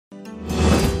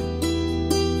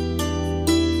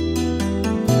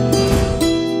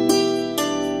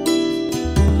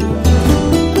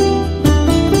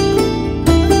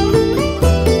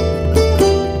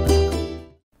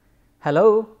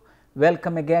Hello,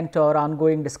 welcome again to our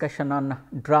ongoing discussion on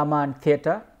drama and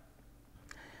theatre.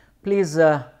 Please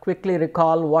quickly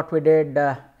recall what we did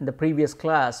in the previous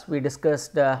class. We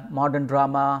discussed modern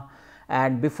drama,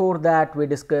 and before that we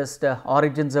discussed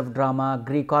origins of drama,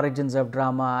 Greek origins of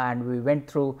drama, and we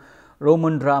went through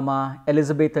Roman drama,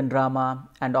 Elizabethan drama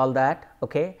and all that.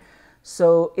 Okay.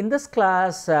 So, in this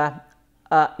class,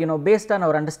 based on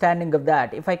our understanding of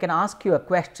that, if I can ask you a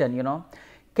question,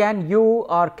 can you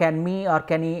or can me or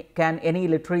can any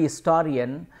literary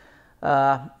historian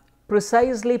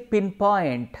precisely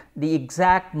pinpoint the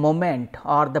exact moment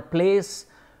or the place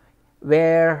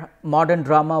where modern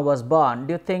drama was born?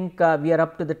 Do you think we are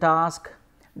up to the task?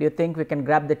 Do you think we can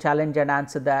grab the challenge and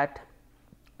answer that?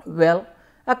 Well,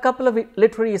 a couple of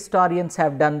literary historians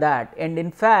have done that, and in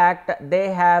fact they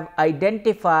have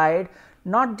identified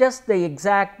not just the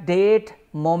exact date,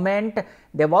 moment,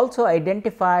 they have also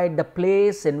identified the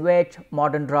place in which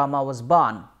modern drama was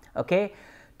born. Okay.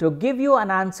 To give you an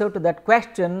answer to that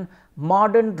question,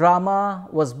 modern drama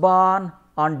was born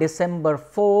on December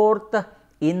 4th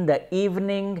in the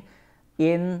evening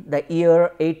in the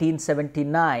year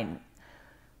 1879.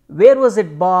 Where was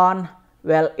it born?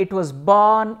 Well, it was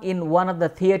born in one of the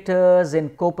theatres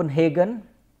in Copenhagen.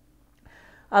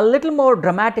 A little more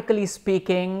dramatically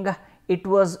speaking, it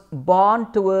was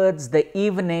born towards the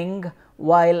evening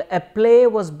while a play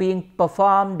was being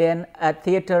performed in a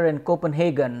theatre in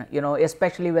Copenhagen,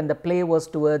 especially when the play was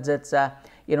towards its,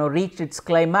 reached its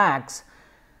climax,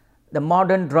 the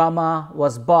modern drama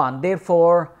was born.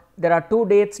 Therefore, there are two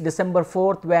dates, December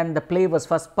 4th when the play was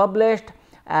first published,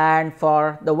 and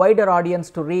for the wider audience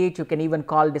to reach, you can even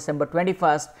call December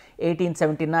 21st,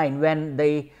 1879 when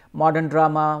the modern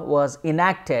drama was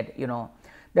enacted.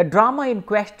 The drama in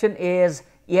question is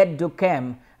Ed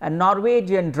Dukem, a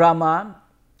Norwegian drama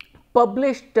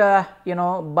published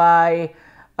by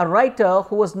a writer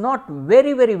who was not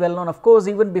very well known. Of course,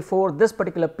 even before this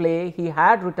particular play he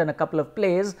had written a couple of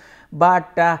plays,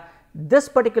 but this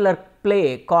particular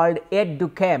play called Ed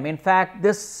Dukem, in fact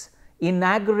this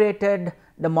inaugurated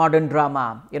the modern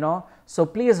drama. So,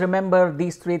 please remember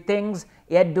these three things: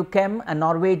 Ed Dukem, a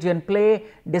Norwegian play,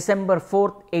 December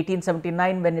 4th,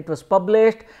 1879 when it was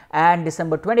published, and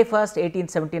December 21st,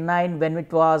 1879 when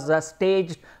it was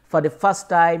staged for the first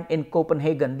time in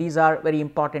Copenhagen. These are very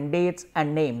important dates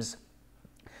and names.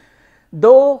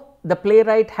 Though the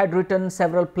playwright had written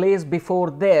several plays before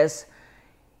this,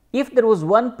 if there was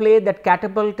one play that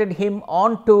catapulted him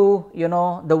onto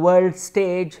the world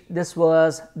stage, this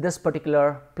was this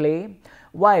particular play.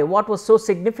 Why? What was so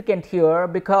significant here?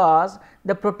 Because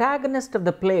the protagonist of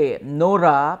the play,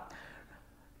 Nora,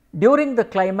 during the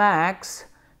climax,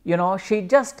 she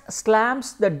just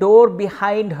slams the door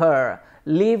behind her,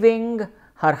 leaving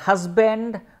her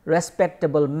husband,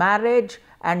 respectable marriage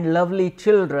and lovely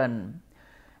children.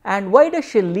 And why does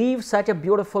she leave such a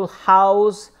beautiful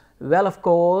house? Well, of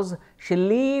course, she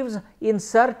leaves in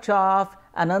search of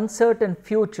an uncertain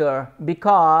future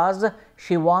because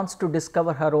she wants to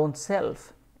discover her own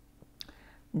self.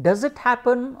 Does it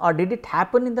happen, or did it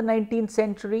happen in the 19th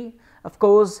century? Of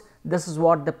course, this is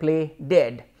what the play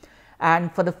did.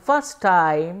 And for the first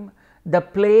time, the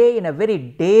play, in a very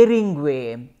daring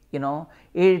way,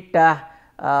 it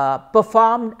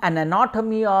performed an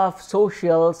anatomy of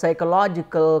social,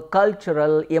 psychological,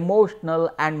 cultural, emotional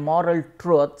and moral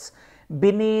truths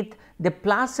beneath the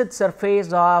placid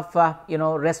surface of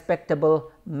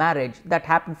respectable marriage. That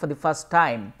happened for the first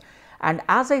time. And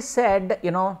as I said,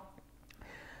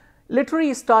 literary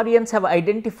historians have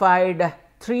identified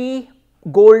three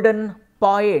golden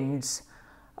points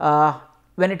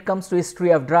when it comes to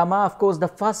history of drama. Of course, the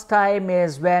first time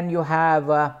is when you have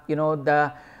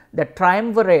the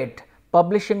triumvirate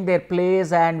publishing their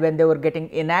plays, and when they were getting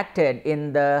enacted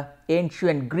in the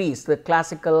ancient Greece, the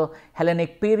classical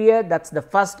Hellenic period. That's the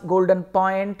first golden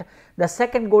point. The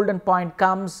second golden point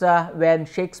comes when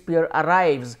Shakespeare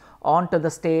arrives onto the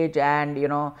stage and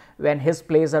when his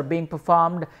plays are being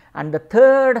performed, and the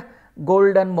third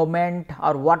golden moment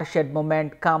or watershed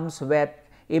moment comes with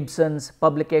Ibsen's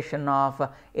publication of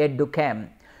Ed Dukem.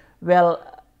 Well,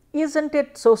 isn't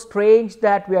it so strange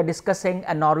that we are discussing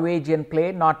a Norwegian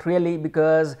play? Not really,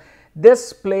 because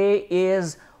this play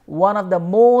is one of the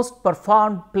most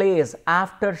performed plays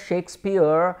after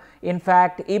Shakespeare. In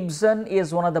fact, Ibsen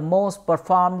is one of the most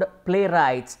performed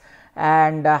playwrights,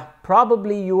 and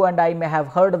probably you and I may have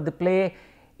heard of the play.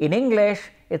 In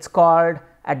English, it's called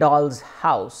A Doll's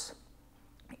House.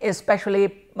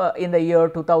 Especially in the year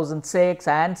 2006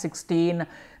 and 16,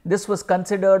 this was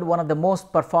considered one of the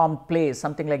most performed plays,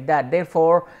 something like that.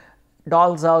 Therefore,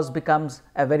 Doll's House becomes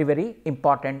a very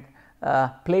important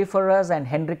play for us, and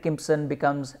Henrik Ibsen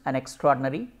becomes an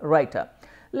extraordinary writer.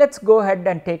 Let's go ahead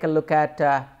and take a look at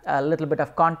a little bit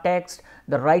of context,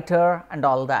 the writer and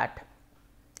all that.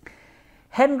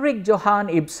 Henrik Johan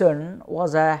Ibsen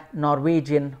was a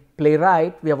Norwegian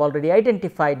playwright. We have already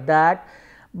identified that,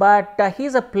 but he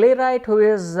is a playwright who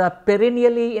is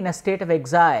perennially in a state of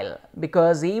exile,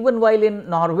 because even while in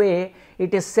Norway,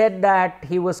 it is said that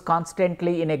he was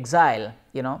constantly in exile,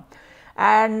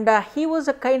 and he was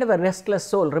a kind of a restless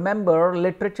soul. Remember,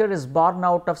 literature is born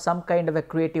out of some kind of a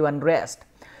creative unrest.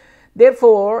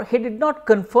 Therefore, he did not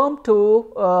conform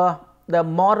to the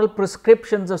moral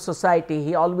prescriptions of society.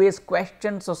 He always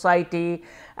questioned society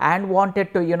and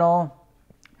wanted to,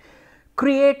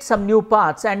 create some new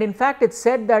paths. And in fact, it's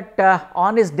said that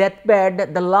on his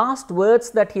deathbed, the last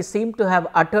words that he seemed to have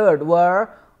uttered were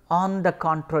 "on the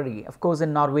contrary," of course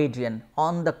in Norwegian,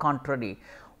 "on the contrary."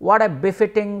 What a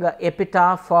befitting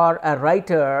epitaph for a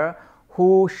writer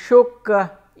who shook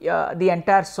the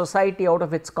entire society out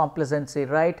of its complacency,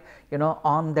 right?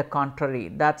 On the contrary,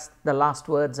 that's the last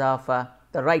words of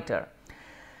the writer.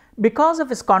 Because of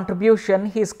his contribution,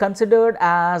 he is considered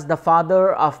as the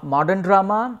father of modern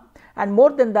drama, and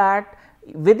more than that,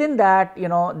 within that,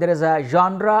 there is a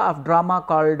genre of drama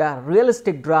called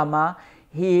realistic drama.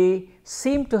 He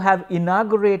seemed to have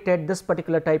inaugurated this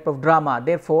particular type of drama.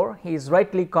 Therefore, he is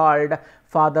rightly called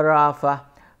father of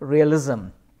realism.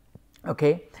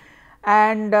 Okay.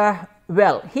 And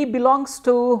well, he belongs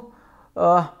to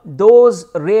those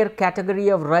rare category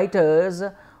of writers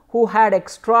who had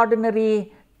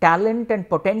extraordinary talent and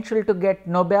potential to get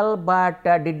Nobel, but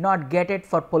did not get it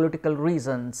for political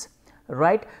reasons,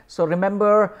 right? So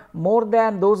remember, more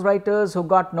than those writers who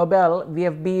got Nobel, we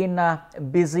have been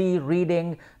busy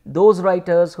reading those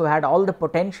writers who had all the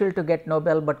potential to get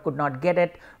Nobel but could not get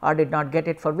it, or did not get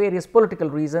it for various political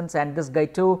reasons. And this guy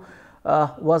too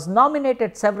was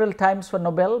nominated several times for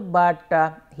Nobel, but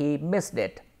he missed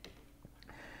it.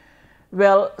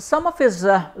 Well, some of his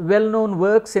well-known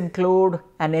works include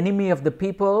An Enemy of the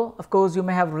People. Of course, you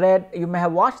may have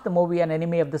watched the movie An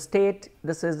Enemy of the State.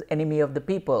 This is Enemy of the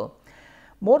People.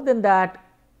 More than that,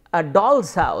 A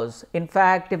Doll's House. In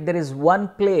fact, if there is one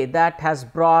play that has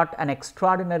brought an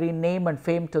extraordinary name and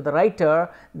fame to the writer,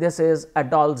 this is A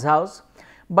Doll's House.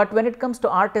 But when it comes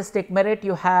to artistic merit,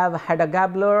 you have Hedda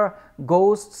Gabler,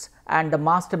 Ghosts, and The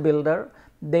Master Builder.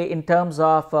 They, in terms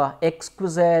of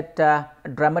exquisite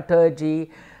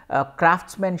dramaturgy,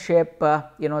 craftsmanship,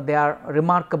 they are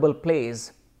remarkable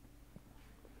plays.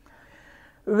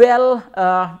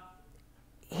 Well,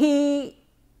 he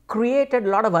created a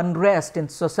lot of unrest in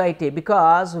society,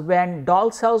 because when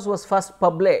Doll's House was first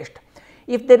published,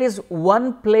 if there is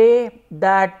one play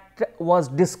that was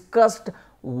discussed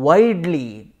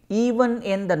widely, even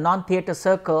in the non-theatre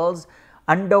circles,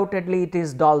 undoubtedly it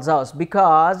is Doll's House,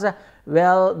 because,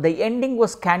 well, the ending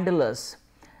was scandalous.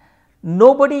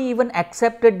 Nobody even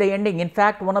accepted the ending. In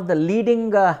fact, one of the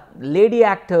leading lady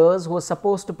actors who was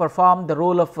supposed to perform the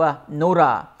role of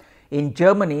Nora in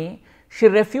Germany, she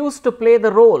refused to play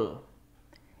the role.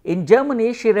 In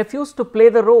Germany, she refused to play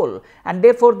the role, and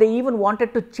therefore they even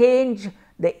wanted to change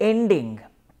the ending.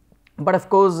 But of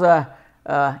course,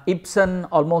 Ibsen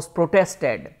almost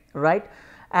protested, right?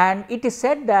 And it is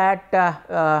said that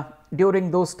during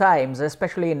those times,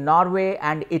 especially in Norway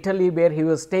and Italy where he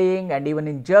was staying, and even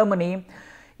in Germany,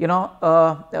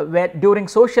 where during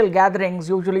social gatherings,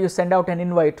 usually you send out an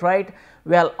invite, right?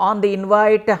 Well, on the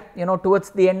invite, towards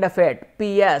the end of it,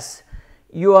 P.S.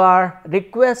 you are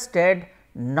requested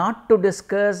not to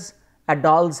discuss A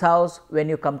Doll's House when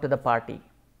you come to the party.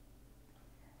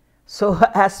 So,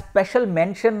 a special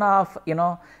mention of,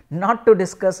 not to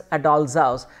discuss A Doll's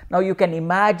House. Now, you can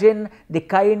imagine the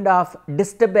kind of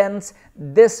disturbance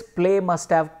this play must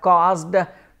have caused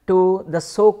to the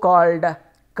so-called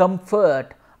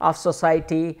comfort of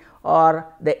society or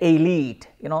the elite,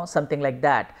 something like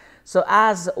that. So,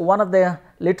 as one of the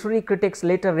literary critics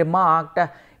later remarked,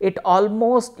 it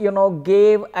almost,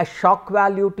 gave a shock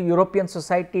value to European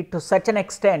society to such an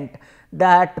extent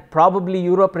that probably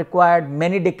Europe required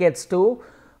many decades to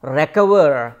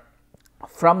recover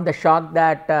from the shock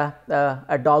that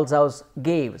A Doll's House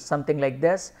gave, something like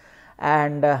this.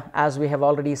 And as we have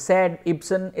already said,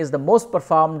 Ibsen is the most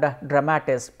performed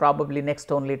dramatist, probably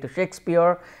next only to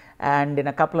Shakespeare, and in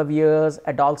a couple of years,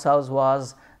 A Doll's House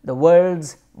was the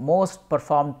world's most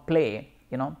performed play,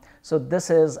 So this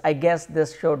is, I guess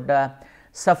this should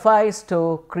suffice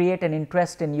to create an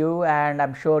interest in you, and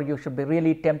I'm sure you should be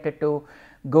really tempted to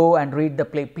go and read the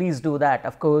play. Please do that.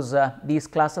 Of course, these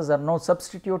classes are no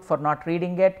substitute for not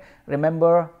reading it.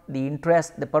 Remember,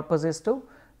 the purpose is to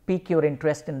pique your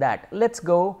interest in that. Let's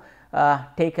go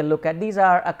take a look at. These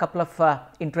are a couple of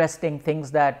interesting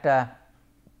things that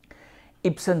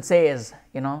Ibsen says,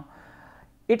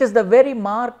 it is the very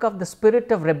mark of the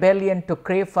spirit of rebellion to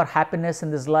crave for happiness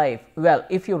in this life. Well,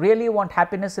 if you really want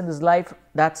happiness in this life,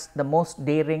 that's the most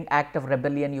daring act of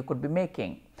rebellion you could be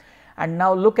making. And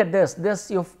now look at this. This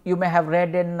you may have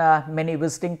read in many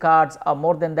visiting cards, or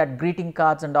more than that, greeting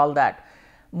cards and all that.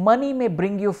 Money may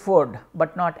bring you food,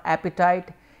 but not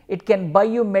appetite. It can buy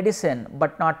you medicine,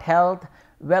 but not health.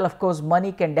 Well, of course,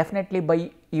 money can definitely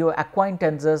buy you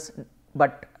acquaintances,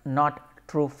 but not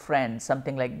true friends,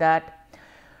 something like that.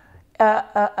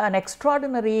 An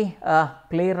extraordinary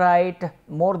playwright,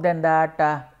 more than that,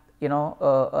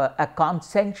 a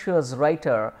conscientious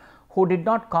writer who did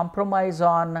not compromise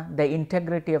on the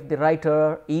integrity of the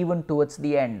writer even towards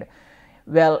the end.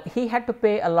 Well, he had to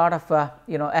pay a lot of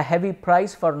a heavy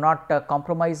price for not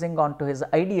compromising onto his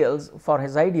ideals, for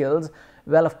his ideals.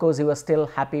 Well, of course, he was still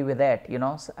happy with it,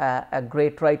 a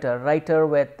great writer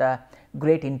with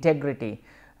great integrity,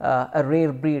 a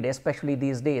rare breed, especially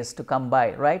these days, to come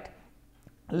by, right?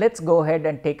 Let's go ahead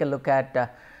and take a look at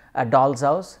A Doll's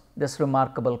House, this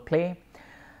remarkable play.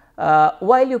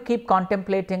 While you keep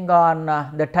contemplating on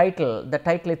the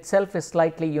title itself is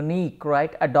slightly unique,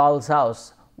 right? A Doll's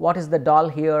House. What is the doll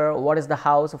here? What is the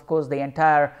house? Of course, the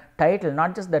entire title,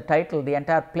 not just the title, the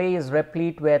entire play is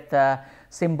replete with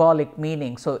symbolic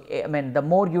meaning. So, I mean, the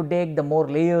more you dig, the more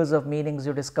layers of meanings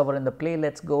you discover in the play.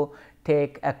 Let's go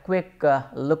take a quick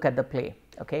look at the play,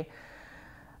 okay?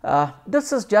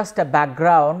 This is just a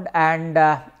background, and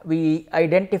we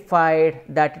identified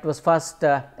that it was first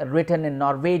written in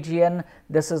Norwegian.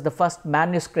 This is the first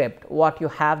manuscript. What you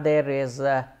have there is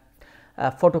a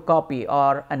photocopy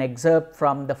or an excerpt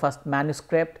from the first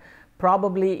manuscript,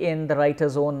 probably in the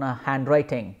writer's own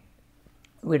handwriting.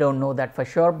 We don't know that for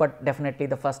sure, but definitely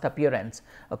the first appearance,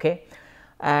 okay?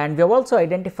 And we have also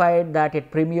identified that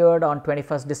it premiered on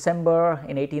 21st December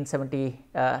in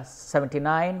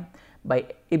 1879 by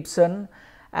Ibsen,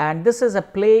 and this is a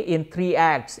play in 3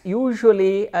 acts.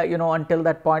 Usually, until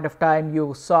that point of time,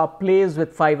 you saw plays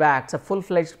with 5 acts, a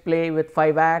full-fledged play with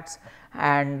 5 acts,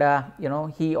 and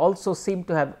he also seemed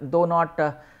to have, though not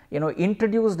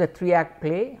introduced a 3-act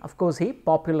play, of course he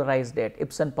popularized it,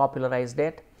 Ibsen popularized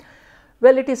it.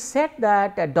 Well, it is said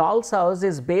that A Doll's House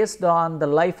is based on the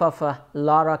life of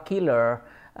Laura Keeler,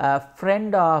 a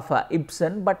friend of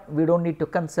Ibsen, but we don't need to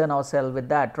concern ourselves with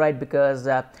that, right? Because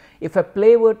if a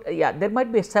play would, there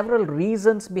might be several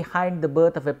reasons behind the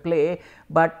birth of a play,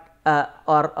 but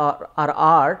or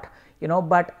art,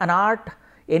 but an art,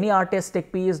 any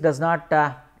artistic piece does not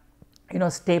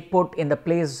stay put in the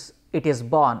place it is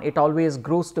born. It always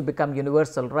grows to become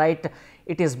universal, right?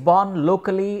 It is born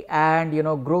locally and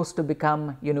grows to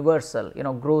become universal,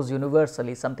 grows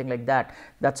universally, something like that.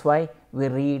 That's why we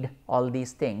read all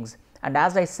these things. And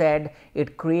as I said,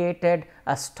 it created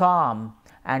a storm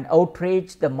and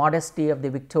outraged the modesty of the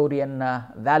Victorian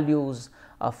values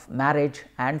of marriage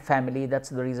and family. That's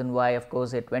the reason why, of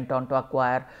course, it went on to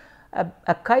acquire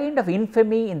a kind of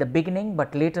infamy in the beginning,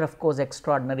 but later, of course,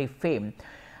 extraordinary fame.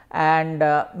 And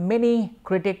many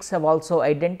critics have also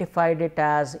identified it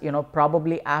as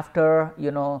probably after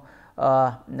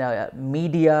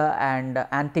Medea and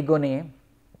Antigone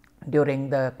during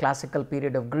the classical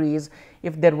period of Greece.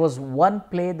 If there was one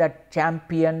play that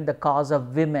championed the cause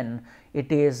of women,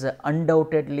 it is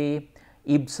undoubtedly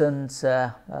Ibsen's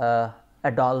A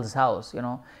Doll's House.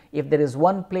 If there is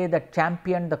one play that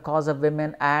championed the cause of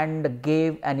women and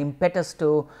gave an impetus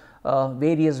to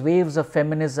various waves of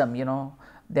feminism,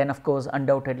 then of course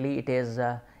undoubtedly it is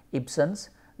Ibsen's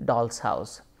Doll's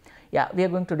House. Yeah, we are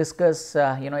going to discuss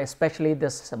especially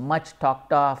this much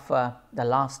talked of the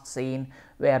last scene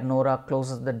where Nora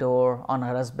closes the door on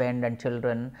her husband and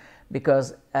children,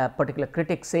 because a particular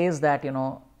critic says that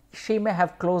she may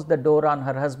have closed the door on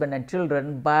her husband and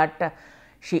children, but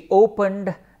she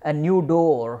opened a new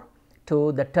door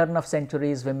to the turn of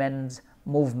centuries women's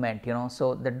movement.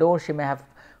 So the door she may have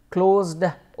closed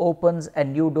opens a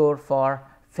new door for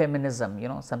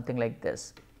feminism, something like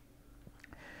this.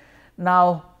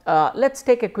 Now, let's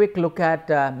take a quick look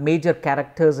at major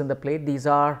characters in the play. These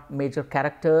are major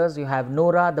characters. You have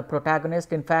Nora, the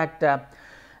protagonist. In fact,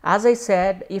 as I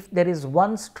said, if there is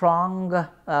one strong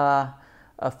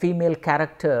female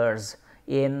characters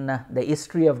in the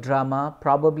history of drama,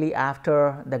 probably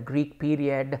after the Greek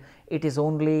period, it is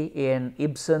only in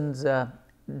Ibsen's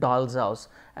Doll's House,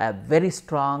 a very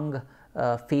strong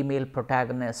female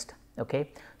protagonist.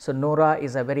 Okay, so Nora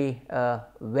is a very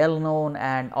well known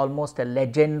and almost a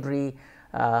legendary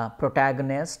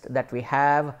protagonist that we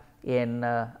have in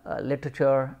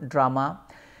literature, drama.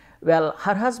 Well,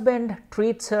 her husband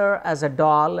treats her as a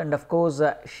doll, and of course,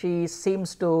 she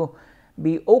seems to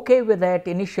be okay with it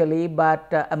initially,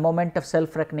 but a moment of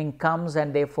self reckoning comes,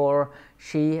 and therefore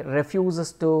she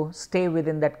refuses to stay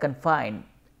within that confine,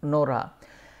 Nora.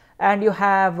 And you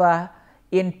have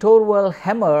in Torvald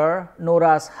Hemmer,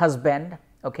 Nora's husband,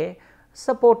 okay,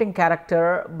 supporting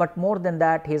character, but more than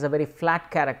that, he is a very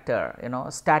flat character,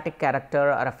 a static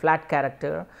character or a flat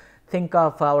character. Think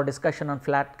of our discussion on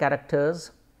flat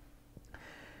characters.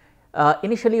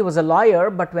 Initially, he was a lawyer,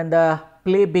 but when the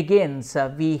play begins,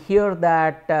 we hear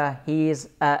that he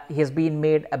has been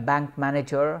made a bank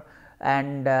manager,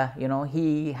 and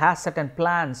he has certain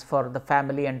plans for the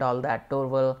family and all that.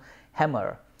 Torvald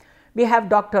Hemmer. We have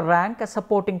Dr. Rank, a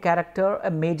supporting character,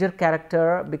 a major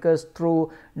character, because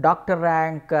through Dr.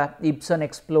 Rank, Ibsen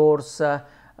explores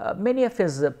many of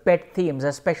his pet themes,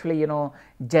 especially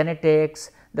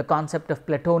genetics, the concept of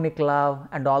platonic love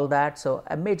and all that. So,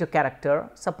 a major character,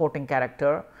 supporting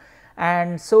character,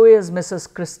 and so is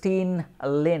Mrs. Christine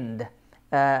Lind,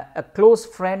 a close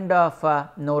friend of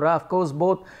Nora. Of course,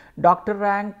 both Dr.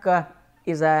 Rank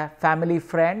is a family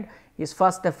friend. He is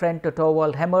first a friend to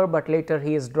Torvald Hemmer, but later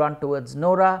he is drawn towards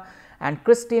Nora, and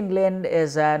Christine Lind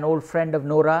is an old friend of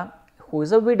Nora, who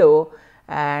is a widow,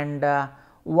 and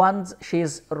once she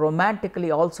is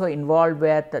romantically also involved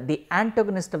with the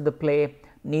antagonist of the play,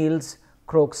 Niels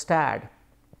Krogstad.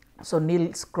 So,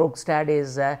 Niels Krogstad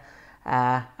is an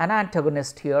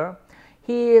antagonist here.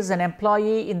 He is an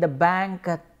employee in the bank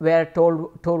where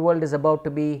Torvald is about to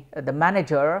be the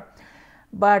manager,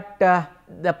 but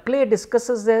the play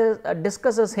discusses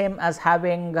him as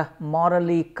having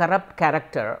morally corrupt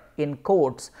character in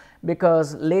quotes,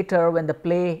 because later when the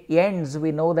play ends,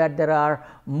 we know that there are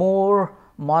more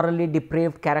morally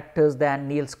depraved characters than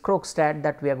Niels Krogstad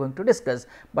that we are going to discuss.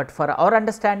 But for our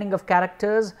understanding of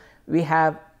characters, we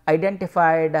have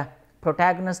identified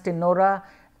protagonist in Nora,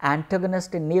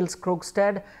 antagonist in Niels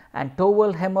Krogstad, and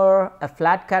Torvald Hemmer, a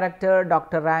flat character,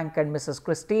 Dr. Rank, and Mrs.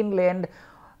 Christine Lind.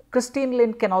 Christine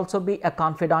Lind can also be a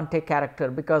confidante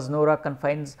character, because Nora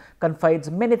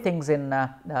confides many things in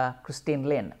Christine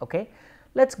Lind. Okay,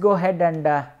 let's go ahead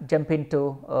and jump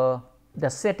into the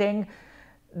setting.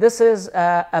 This is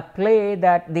a play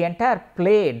that the entire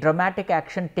play, dramatic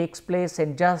action, takes place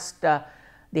in just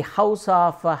the house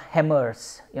of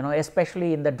Hemmers,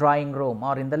 especially in the drawing room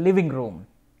or in the living room.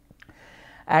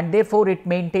 And therefore, it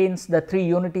maintains the three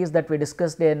unities that we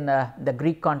discussed in the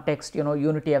Greek context,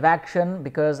 unity of action,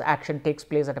 because action takes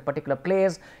place at a particular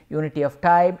place, unity of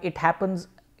time, it happens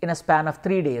in a span of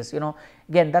 3 days.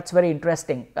 Again, that is very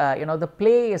interesting. The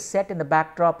play is set in the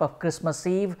backdrop of Christmas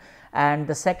Eve, and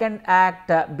the second act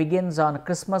begins on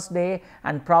Christmas Day,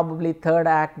 and probably third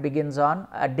act begins on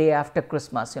a day after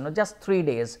Christmas, just 3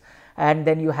 days. And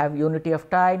then you have unity of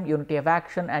time, unity of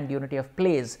action, and unity of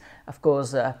place. Of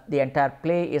course, the entire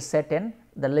play is set in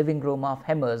the living room of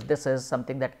Hemmers. This is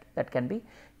something that can be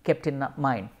kept in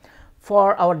mind.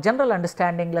 For our general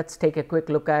understanding, let us take a quick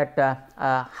look at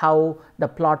how the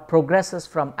plot progresses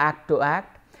from act to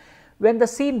act. When the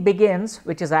scene begins,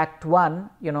 which is act 1,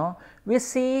 we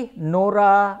see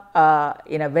Nora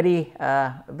in a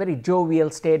very jovial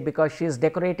state, because she is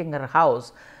decorating her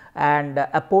house, and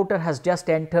a porter has just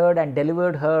entered and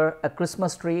delivered her a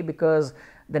Christmas tree, because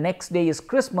the next day is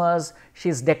Christmas. She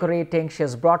is decorating, she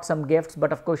has brought some gifts,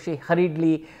 but of course she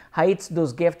hurriedly hides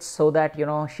those gifts so that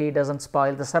she does not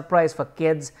spoil the surprise for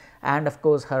kids and of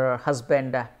course her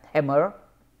husband Hemmer.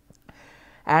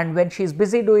 And when she is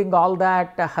busy doing all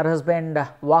that, her husband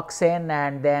walks in,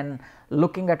 and then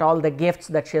looking at all the gifts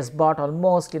that she has bought,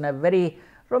 almost in a very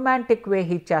romantic way,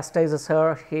 he chastises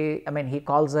her. He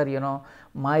calls her,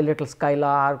 my little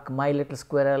skylark, my little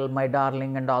squirrel, my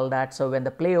darling, and all that. So when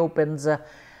the play opens,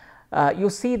 you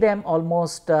see them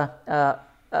almost, the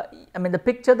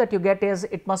picture that you get is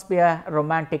it must be a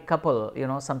romantic couple,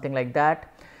 something like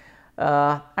that.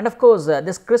 And of course,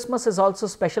 this Christmas is also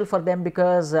special for them,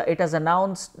 because it has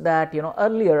announced that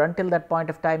earlier, until that point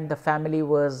of time, the family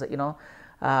was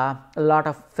a lot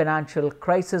of financial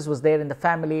crisis was there in the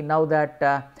family. Now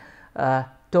that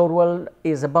Torvald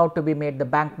is about to be made the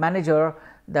bank manager,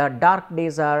 the dark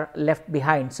days are left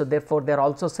behind. So therefore, they are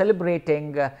also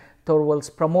celebrating Torvald's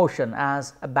promotion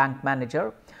as a bank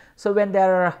manager. So when they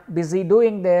are busy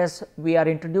doing this, we are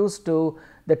introduced to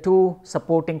the two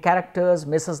supporting characters,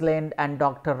 Mrs. Lind and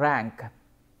Dr. Rank.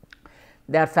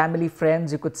 They are family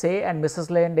friends, you could say, and Mrs.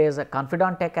 Lind is a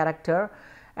confidante character,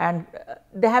 and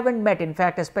they haven't met. In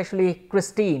fact, especially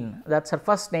Christine, that is her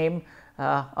first name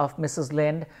of Mrs.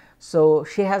 Lind. So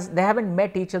they haven't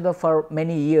met each other for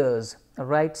many years,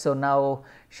 right. So now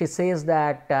she says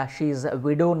that she is a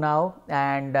widow now,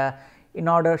 and in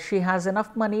order, she has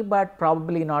enough money, but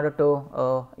probably in order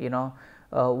to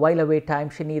while away time,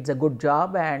 she needs a good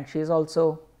job, and she is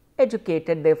also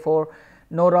educated. Therefore,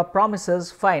 Nora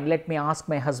promises, fine, let me ask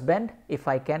my husband if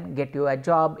I can get you a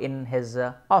job in his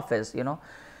office.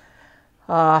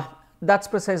 That's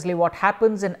precisely what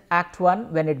happens in Act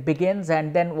 1 when it begins.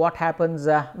 And then what happens,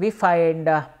 we find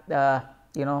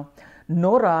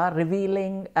Nora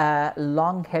revealing a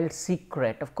long held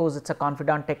secret. Of course, it's a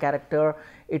confidante character.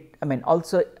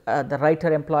 Also the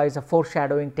writer employs a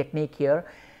foreshadowing technique here.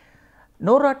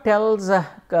 Nora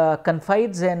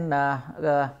confides in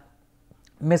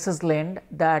Mrs. Lind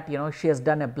that she has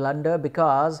done a blunder,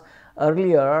 because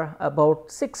earlier, about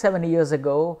 6-7 years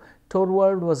ago,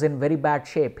 Torvald was in very bad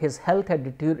shape. His health had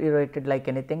deteriorated like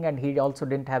anything, and he also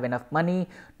didn't have enough money,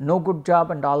 no good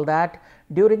job and all that.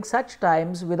 During such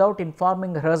times, without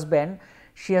informing her husband,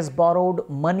 she has borrowed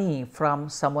money from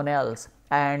someone else,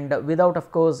 and without,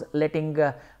 of course, letting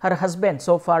her husband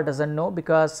so far doesn't know,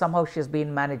 because somehow she has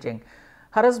been managing.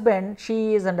 Her husband,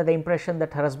 she is under the impression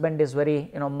that her husband is very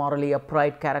morally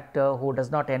upright character who does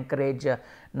not encourage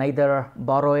neither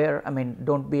borrower,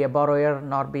 don't be a borrower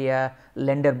nor be a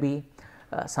lender be,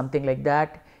 something like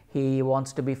that. He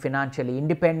wants to be financially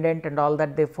independent and all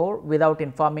that. Therefore, without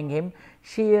informing him,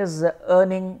 she is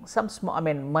earning some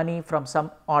money from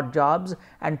some odd jobs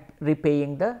and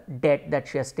repaying the debt that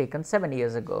she has taken 7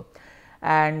 years ago.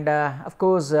 And of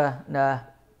course,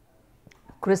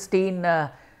 Christine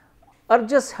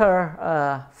urges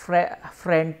her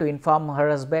friend to inform her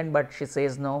husband, but she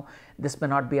says no, this may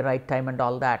not be a right time and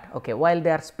all that. Okay, while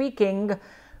they are speaking,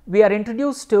 we are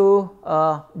introduced to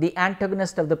the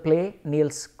antagonist of the play,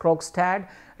 Niels Krogstad.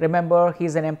 Remember, he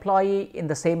is an employee in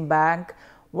the same bank.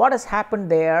 What has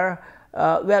happened there?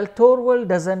 Well, Torvald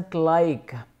doesn't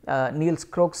like Niels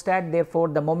Krogstad. Therefore,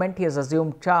 the moment he has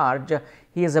assumed charge,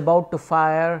 he is about to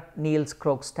fire Niels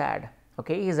Krogstad.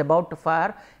 Okay, he is about to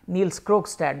fire Niels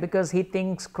Krogstad because he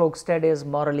thinks Krogstad is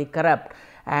morally corrupt,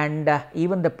 and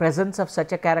even the presence of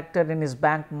such a character in his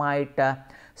bank might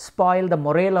spoil the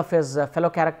morale of his fellow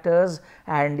characters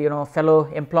and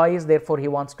fellow employees. Therefore, he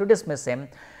wants to dismiss him,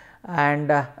 and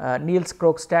Niels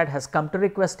Krogstad has come to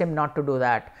request him not to do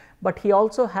that. But he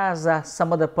also has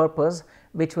some other purpose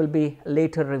which will be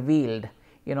later revealed.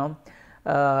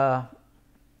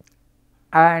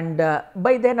 And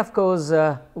by then, of course,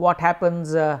 what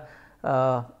happens,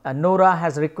 Nora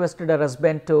has requested her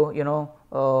husband to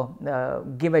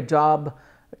give a job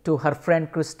to her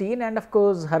friend Christine, and of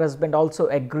course her husband also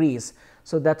agrees.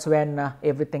 So that's when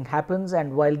everything happens,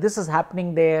 and while this is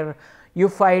happening there, you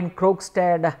find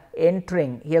Krogstad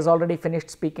entering. He has already finished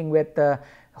speaking with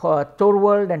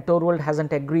Torvald, and Torvald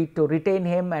hasn't agreed to retain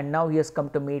him, and now he has come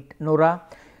to meet Nora.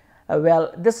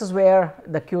 Well, this is where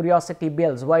the curiosity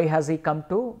builds. Why has he come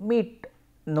to meet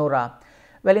Nora?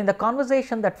 Well, in the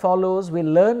conversation that follows, we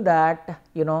learn that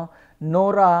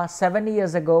Nora 7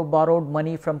 years ago borrowed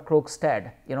money from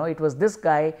Krogstad. It was this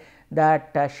guy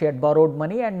that she had borrowed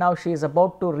money, and now she is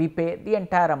about to repay the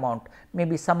entire amount.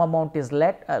 Maybe some amount is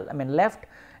left,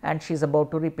 and she is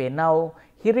about to repay. Now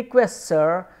he requests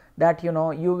her that you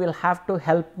will have to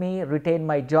help me retain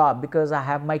my job because I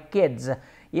have my kids.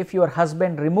 If your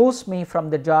husband removes me from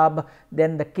the job,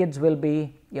 then the kids will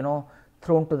be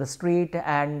thrown to the street,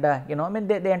 and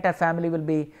the entire family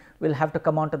will have to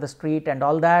come onto the street and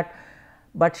all that.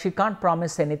 But she can't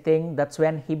promise anything. That's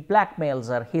when he blackmails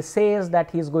her. He says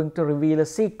that he is going to reveal a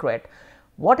secret.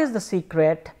 What is the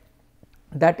secret?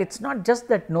 That it's not just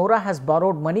that Nora has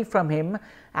borrowed money from him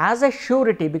as a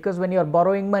surety, because when you are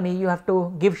borrowing money, you have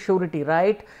to give surety,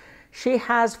 right? She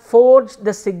has forged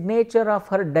the signature of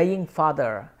her dying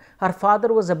father. Her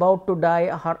father was about to die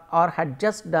or had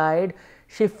just died.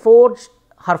 She forged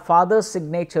her father's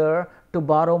signature to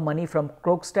borrow money from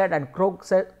Krogstad, and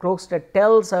Krogstad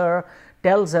tells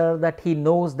her that he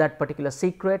knows that particular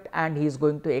secret and he is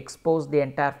going to expose the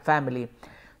entire family.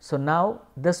 So now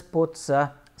this puts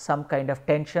some kind of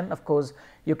tension. Of course,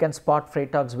 you can spot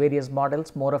Freytag's various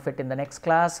models, more of it in the next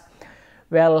class.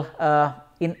 Well,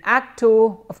 in Act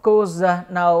 2, of course,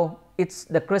 now it's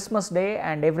the Christmas day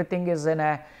and everything is in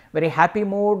a very happy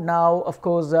mood. Now, of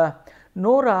course,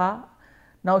 Nora,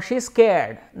 now she's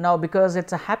scared now because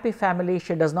it's a happy family.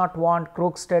 She does not want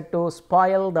Krogstad to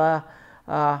spoil the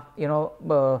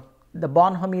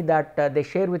bonhomie that they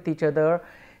share with each other.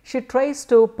 She tries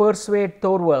to persuade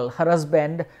Torvald, her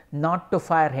husband, not to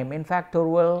fire him. In fact,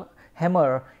 Torvald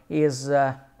Hemmer is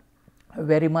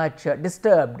very much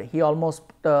disturbed. He almost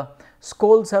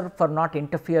scolds her for not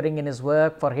interfering in his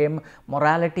work. For him,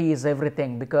 morality is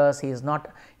everything, because he is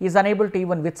unable to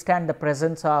even withstand the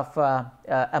presence of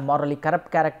a morally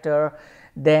corrupt character.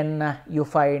 then you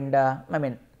find, I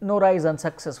mean, Nora is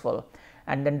unsuccessful,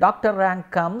 and then Dr.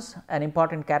 Rank comes, an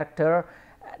important character.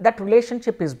 That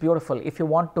relationship is beautiful. If you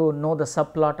want to know the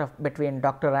subplot between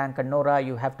Dr. Rank and Nora,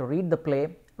 you have to read the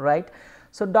play, right?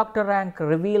 So Dr. Rank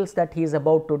reveals that he is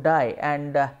about to die,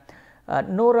 and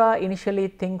Nora initially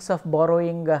thinks of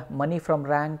borrowing money from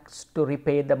Ranks to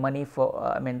repay the money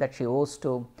that she owes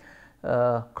to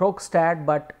Krogstad,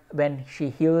 but when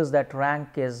she hears that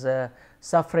Rank is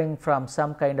suffering from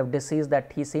some kind of disease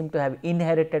that he seemed to have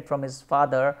inherited from his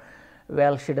father,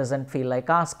 well, she doesn't feel like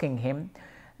asking him.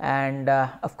 And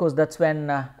of course, that's when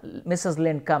Mrs.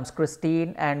 Lind comes,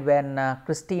 Christine, and when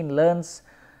Christine learns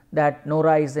that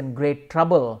Nora is in great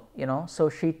trouble, so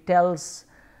she tells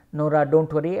Nora,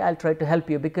 don't worry, I'll try to help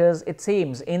you, because it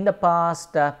seems in the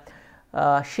past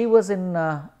she was in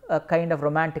a kind of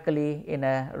romantically in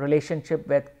a relationship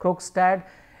with Krogstad.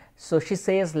 So she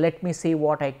says, let me see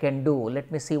what I can do,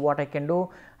 let me see what I can do,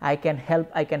 I can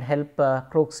help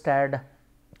Krogstad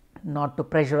not to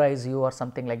pressurize you or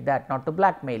something like that, not to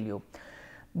blackmail you.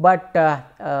 But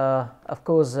of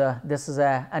course, this is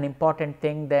an important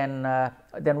thing.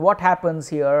 Then what happens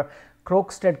here?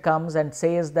 Krogstad comes and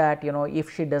says that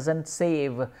if she doesn't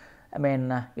save,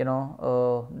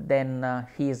 then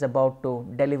he is about to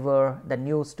deliver the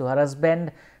news to her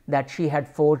husband that she had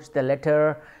forged the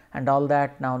letter and all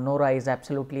that. Now Nora is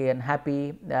absolutely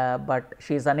unhappy, but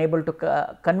she is unable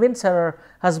to convince her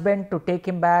husband to take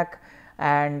him back,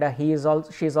 and she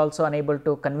is also unable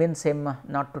to convince him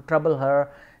not to trouble her.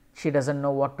 She doesn't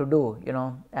know what to do,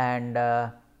 and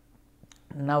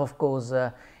now of course,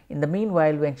 in the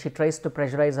meanwhile, when she tries to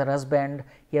pressurize her husband,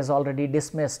 he has already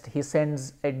dismissed. He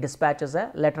dispatches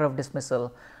a letter of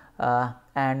dismissal,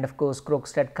 and of course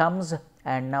Krogstad comes,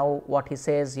 and now what he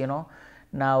says,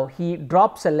 now he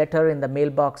drops a letter in the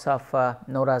mailbox of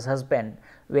Nora's husband,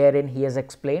 wherein he has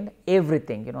explained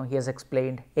everything. He has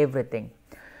explained everything.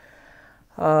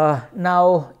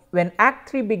 Now, when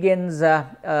Act 3 begins,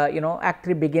 Act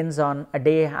 3 begins on a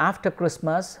day after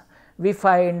Christmas. We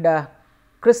find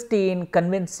Christine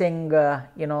convincing,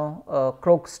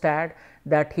 Krogstad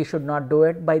that he should not do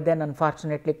it. By then,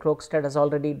 unfortunately, Krogstad has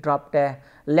already dropped a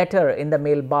letter in the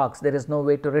mailbox. There is no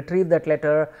way to retrieve that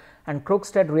letter, and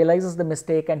Krogstad realizes the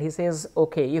mistake, and he says,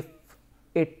 okay, if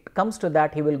it comes to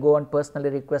that, he will go and personally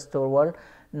request Thorvald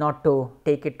not to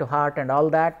take it to heart and all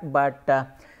that. But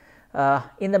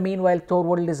in the meanwhile,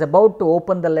 Thorvald is about to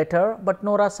open the letter, but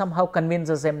Nora somehow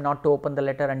convinces him not to open the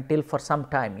letter until for some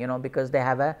time, because they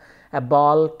have a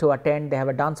ball to attend, they have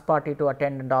a dance party to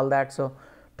attend and all that. So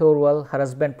Thorvald, her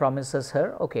husband, promises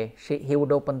her, okay, he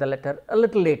would open the letter a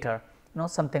little later,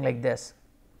 something like this.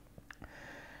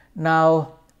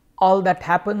 Now all that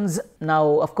happens.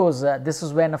 Now of course, this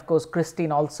is when of course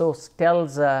Christine also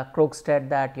tells Krogstad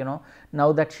that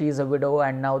now that she is a widow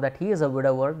and now that he is a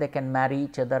widower, they can marry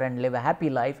each other and live a happy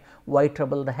life. Why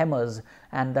trouble the Hemmers?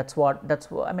 And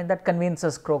that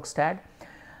convinces Krogstad.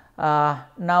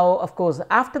 Now of course,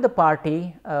 after the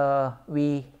party,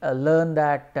 we learn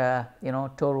that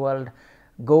Thorvald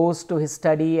goes to his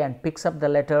study and picks up the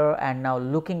letter, and now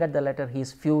looking at the letter, he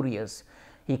is furious.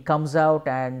 He comes out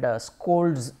and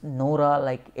scolds Nora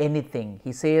like anything.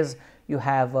 He says, you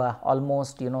have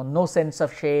almost no sense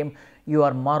of shame, you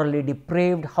are morally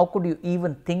depraved, how could you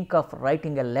even think of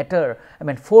writing a letter,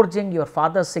 forging your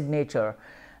father's signature.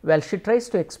 Well, she tries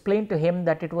to explain to him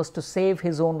that it was to save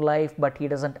his own life, but he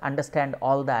doesn't understand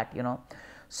all that.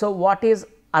 So what is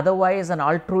otherwise an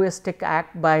altruistic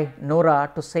act by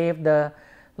Nora to save the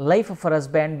life of her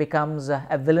husband becomes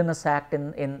a villainous act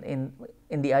in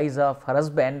the eyes of her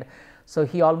husband. So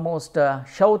he almost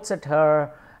shouts at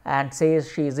her and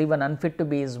says she is even unfit to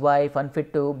be his wife,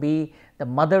 unfit to be the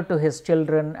mother to his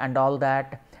children and all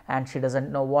that, and she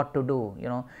doesn't know what to do.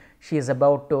 She is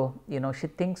about to, she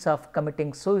thinks of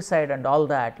committing suicide and all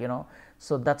that,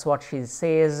 so that's what she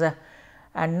says.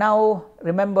 And now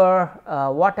remember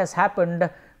what has happened.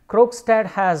 Krogstad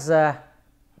has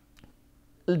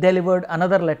delivered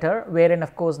another letter, wherein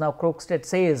of course now Krogstad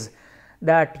says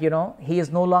that he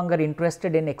is no longer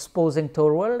interested in exposing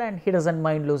Thorvald, and he doesn't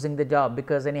mind losing the job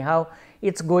because anyhow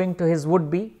it's going to his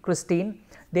would-be Christine.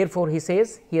 Therefore he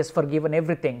says he has forgiven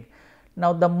everything.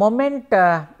 Now the moment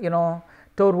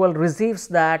Thorvald receives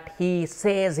that, he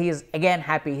says he is again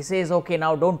happy. He says, okay,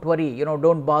 now don't worry,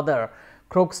 don't bother,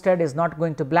 Krogstad is not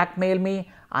going to blackmail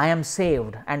me, I am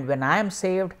saved, and when I am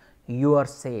saved, you are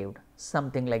saved,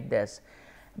 something like this.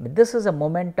 This is a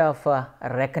moment of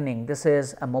reckoning. This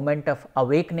is a moment of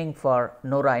awakening for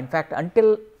Nora. In fact,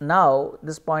 until now,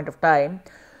 this point of time,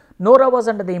 Nora was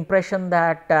under the impression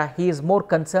that he is more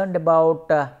concerned about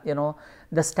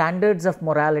the standards of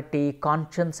morality,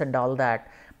 conscience and all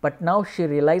that, but now she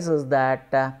realizes that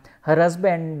her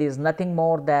husband is nothing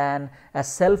more than a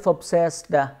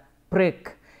self-obsessed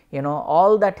prick.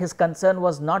 All that his concern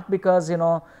was not because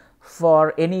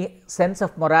for any sense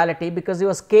of morality, because he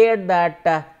was scared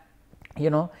that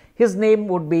his name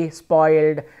would be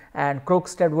spoiled and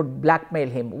Krogstad would blackmail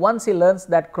him. Once he learns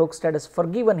that Krogstad has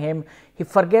forgiven him, he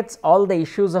forgets all the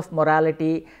issues of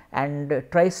morality and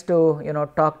tries to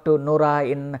talk to Nora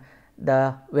in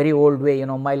the very old way,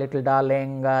 my little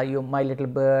darling, you my little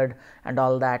bird and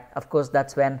all that. Of course,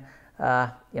 that's when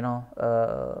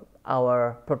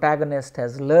our protagonist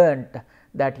has learned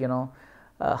that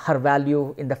her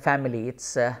value in the family.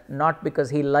 It's not because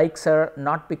he likes her,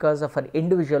 not because of her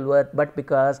individual worth, but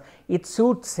because it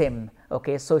suits him.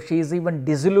 Okay, so she is even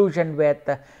disillusioned with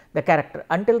the character.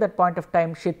 Until that point of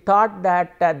time, she thought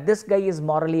that this guy is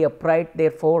morally upright,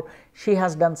 therefore she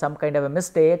has done some kind of a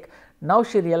mistake. Now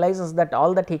she realizes that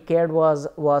all that he cared was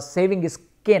saving his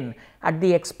skin at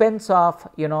the expense of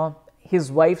his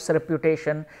wife's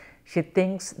reputation. She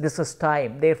thinks this is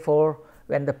time. Therefore,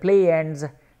 when the play ends,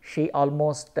 she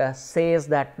almost says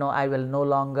that no, I will no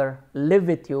longer live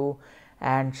with you.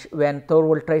 And when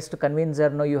Thorvald tries to convince her,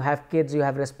 no, you have kids, you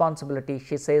have responsibility,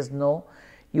 she says, no,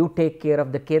 you take care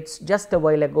of the kids. Just a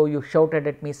while ago you shouted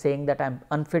at me saying that I am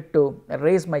unfit to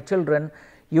raise my children.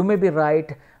 You may be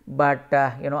right, but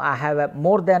I have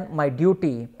more than my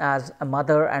duty as a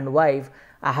mother and wife.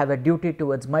 I have a duty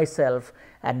towards myself,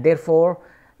 and therefore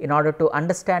in order to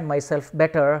understand myself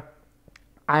better,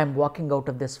 I am walking out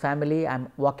of this family, I am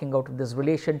walking out of this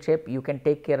relationship. You can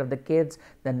take care of the kids,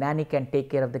 the nanny can take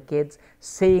care of the kids.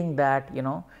 Saying that,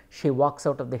 she walks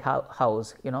out of the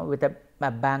house, with a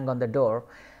bang on the door.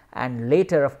 And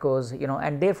later, of course,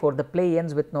 and therefore the play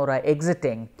ends with Nora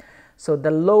exiting. So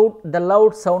the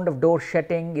loud sound of door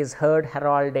shutting is heard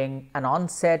heralding an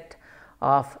onset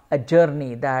of a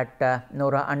journey that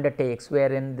Nora undertakes,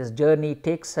 wherein this journey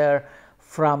takes her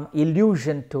from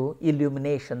illusion to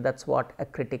illumination. That's what a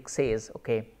critic says.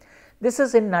 Okay, this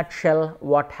is in nutshell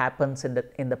what happens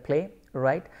in the play,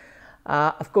 right?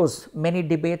 Of course, many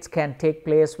debates can take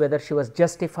place whether she was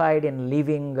justified in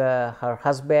leaving her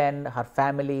husband, her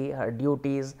family, her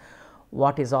duties.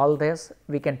 What is all this?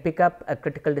 We can pick up a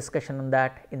critical discussion on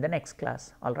that in the next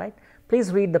class. All right.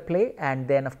 Please read the play, and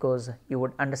then of course you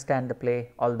would understand the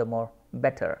play all the more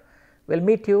better. We'll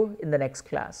meet you in the next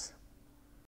class.